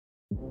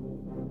Greatest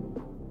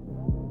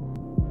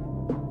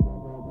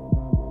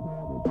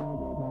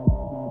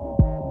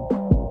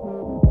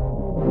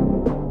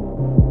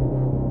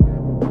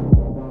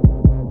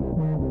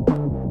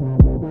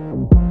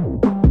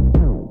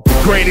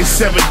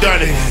ever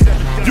done it,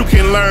 you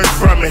can learn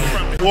from it.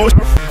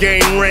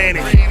 Game ran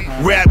it,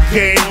 rap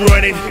game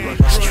running,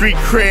 street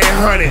cred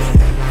hunting.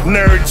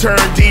 Nerd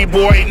turned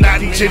D-boy, not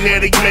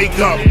genetic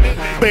makeup.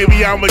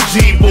 Baby, I'm a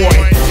G-boy,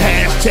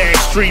 hashtag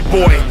street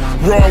boy.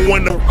 Wrong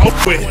one to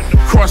up with.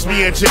 Cross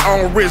me at your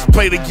own risk,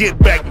 play to get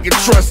back, you can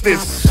trust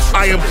this.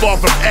 I am far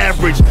from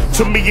average,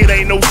 to me it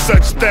ain't no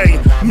such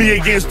thing. Me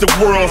against the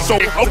world, so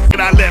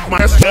open I let my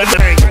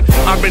name.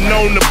 I've been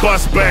known to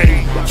bust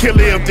bang, kill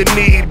it if the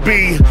need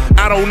be.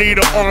 I don't need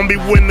an army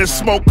when the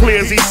smoke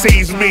clears, he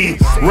sees me.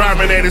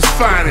 Rhyming at his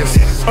finest,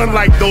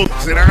 unlike those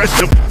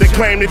that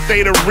claim that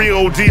they the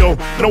real deal,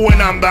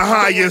 knowing I'm the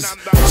highest.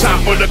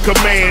 Top of the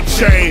command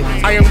chain,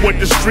 I am what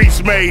the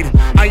streets made,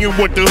 I am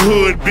what the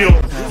hood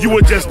built. You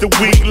were just a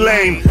weak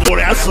lame, or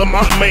that's a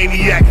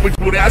maniac,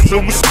 but that's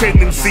some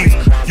tendencies.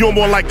 You're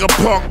more like a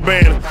punk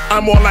band,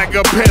 I'm more like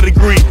a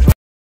pedigree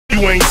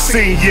you ain't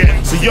seen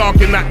yet, so y'all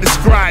cannot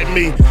describe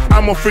me.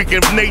 I'm a freak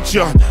of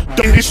nature,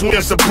 this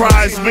will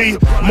surprise me.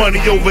 Money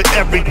over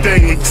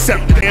everything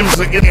except the M's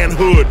and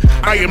hood.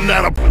 I am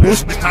not a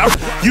push,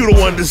 you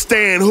don't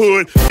understand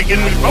hood.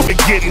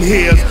 Getting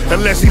his,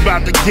 unless he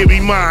about to give me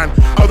mine.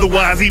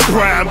 Otherwise he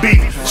prime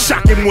beat,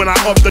 shocking when I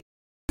up the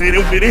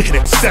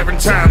it 7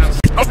 times.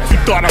 You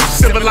thought I'm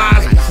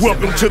civilized?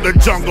 Welcome to the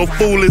jungle,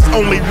 fool. It's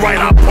only right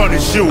I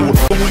punish you.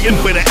 We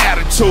in with an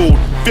attitude,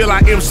 feel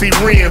like MC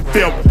Ren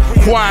felt.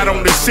 Quiet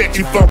on the set,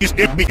 you focus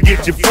if me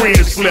get your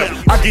friends slip.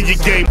 I give you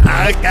game,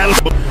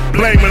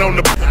 blame it on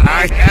the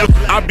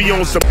I be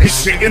on some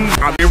shit and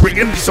I be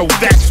ringing, so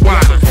that's why.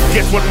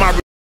 Guess what my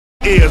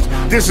is?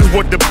 This is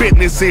what the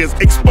business is.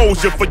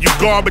 Exposure for you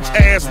garbage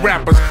ass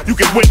rappers. You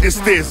can witness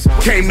this.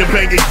 Came to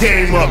bang your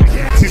game up.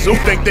 See, some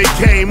think they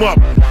came up.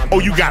 Oh,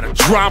 you got a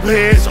drop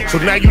head, so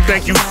now you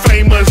think you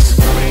famous?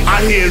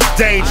 I hear it's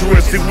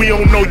dangerous and we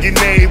don't know your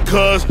name,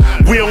 cuz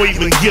we don't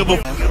even give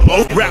a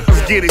f.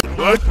 Rappers get it.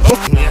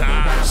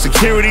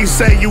 Security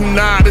say you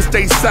nah, this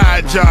they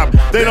side job.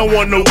 They don't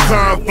want no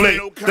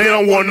conflict, they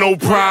don't want no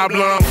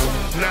problems.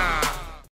 Nah.